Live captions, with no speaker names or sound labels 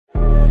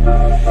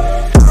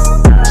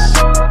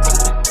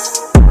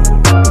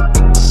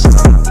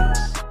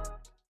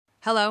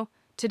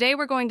Today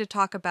we're going to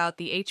talk about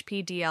the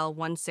HP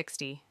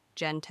DL160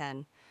 Gen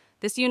 10.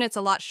 This unit's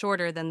a lot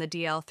shorter than the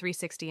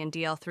DL360 and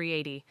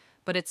DL380,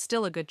 but it's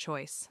still a good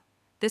choice.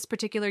 This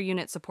particular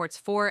unit supports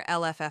 4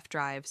 LFF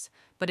drives,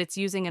 but it's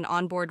using an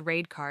onboard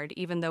RAID card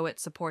even though it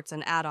supports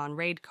an add-on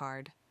RAID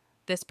card.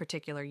 This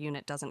particular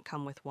unit doesn't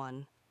come with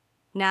one.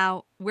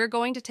 Now, we're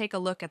going to take a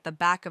look at the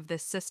back of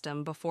this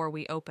system before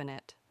we open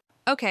it.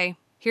 Okay,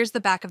 here's the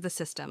back of the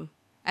system.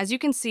 As you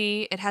can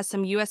see, it has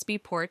some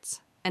USB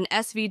ports, an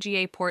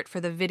SVGA port for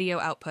the video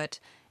output,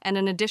 and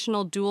an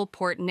additional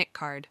dual-port NIC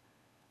card.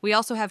 We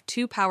also have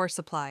 2 power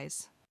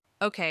supplies.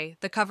 Okay,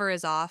 the cover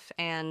is off,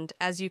 and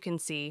as you can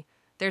see,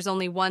 there's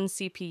only one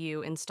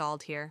CPU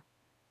installed here.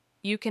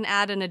 You can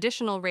add an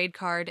additional RAID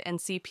card and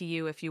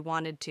CPU if you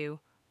wanted to,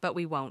 but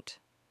we won't.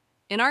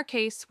 In our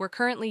case, we're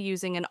currently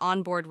using an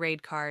onboard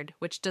RAID card,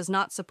 which does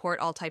not support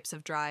all types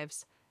of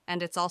drives,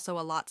 and it's also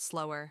a lot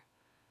slower.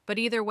 But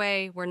either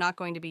way, we're not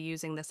going to be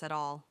using this at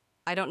all.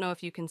 I don't know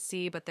if you can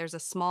see, but there's a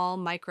small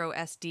micro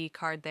SD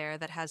card there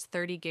that has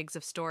 30 gigs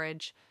of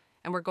storage,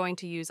 and we're going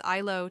to use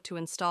iLO to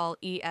install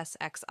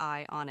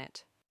ESXi on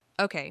it.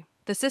 Okay,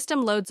 the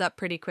system loads up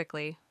pretty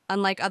quickly,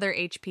 unlike other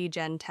HP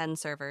Gen 10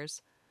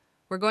 servers.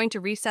 We're going to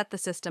reset the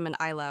system in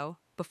iLO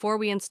before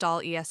we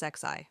install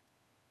ESXi.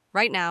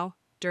 Right now,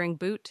 during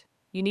boot,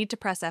 you need to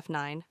press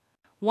F9.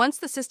 Once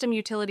the system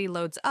utility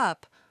loads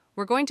up,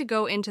 we're going to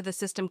go into the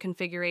system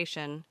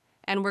configuration,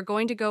 and we're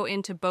going to go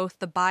into both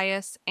the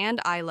BIOS and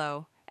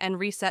iLO and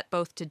reset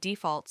both to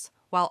defaults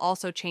while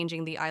also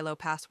changing the iLO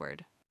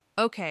password.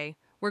 Okay,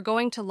 we're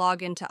going to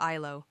log into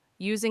iLO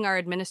using our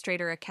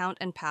administrator account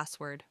and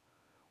password.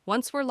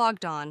 Once we're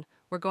logged on,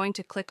 we're going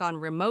to click on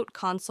Remote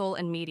Console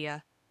and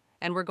Media,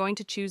 and we're going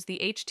to choose the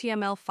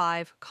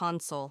HTML5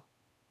 console.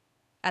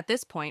 At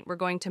this point, we're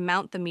going to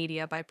mount the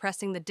media by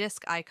pressing the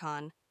disk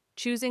icon,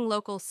 choosing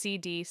local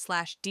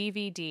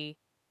CD/DVD,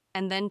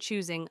 and then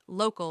choosing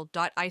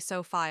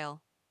local.iso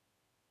file.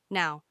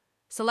 Now,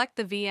 select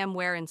the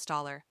VMware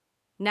installer.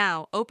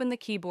 Now, open the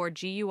keyboard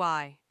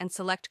GUI and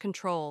select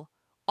Ctrl,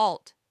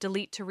 Alt,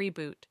 Delete to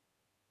reboot.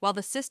 While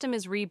the system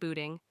is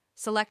rebooting,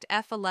 select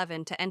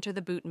F11 to enter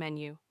the boot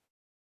menu.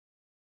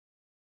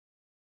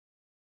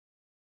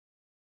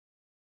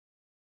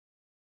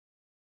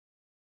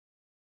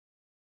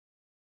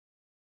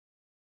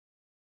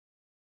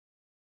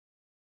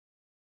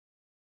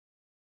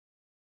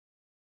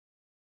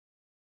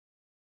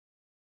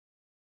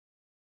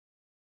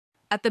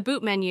 At the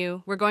boot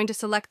menu, we're going to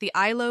select the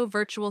iLO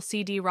virtual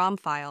CD-ROM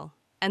file,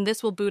 and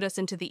this will boot us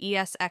into the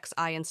ESXi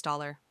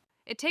installer.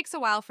 It takes a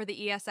while for the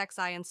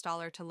ESXi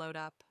installer to load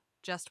up.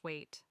 Just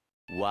wait.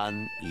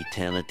 One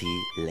eternity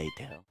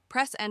later.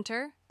 Press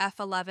Enter,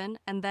 F11,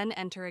 and then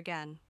Enter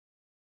again.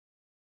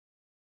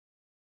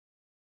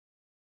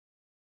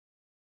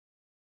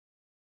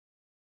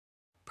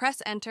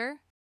 Press Enter.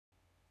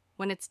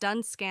 When it's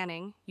done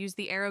scanning, use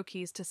the arrow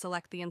keys to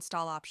select the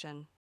install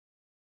option.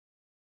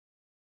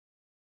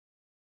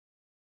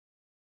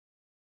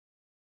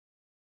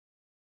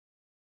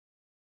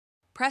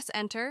 Press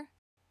Enter.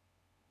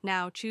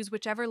 Now choose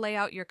whichever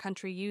layout your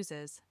country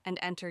uses and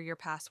enter your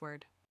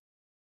password.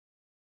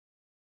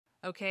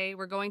 Okay,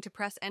 we're going to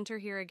press Enter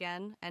here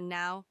again, and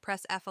now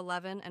press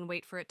F11 and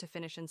wait for it to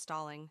finish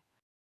installing.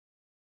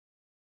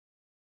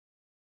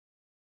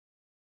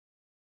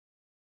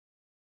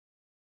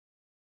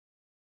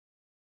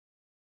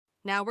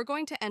 Now we're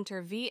going to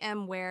enter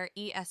VMware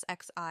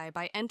ESXi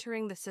by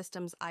entering the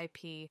system's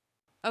IP.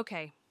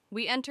 Okay,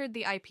 we entered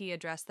the IP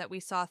address that we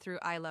saw through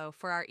iLO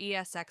for our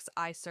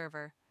ESXi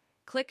server.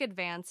 Click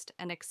Advanced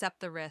and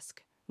accept the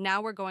risk.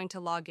 Now we're going to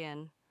log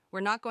in.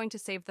 We're not going to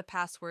save the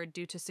password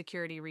due to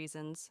security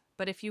reasons,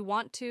 but if you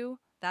want to,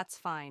 that's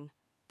fine.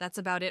 That's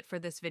about it for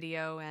this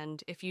video,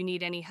 and if you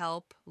need any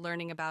help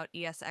learning about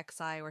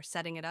ESXi or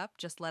setting it up,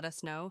 just let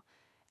us know.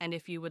 And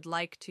if you would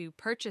like to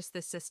purchase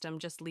this system,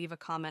 just leave a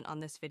comment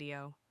on this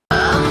video.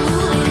 Built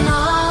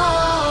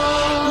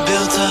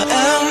an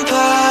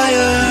empire.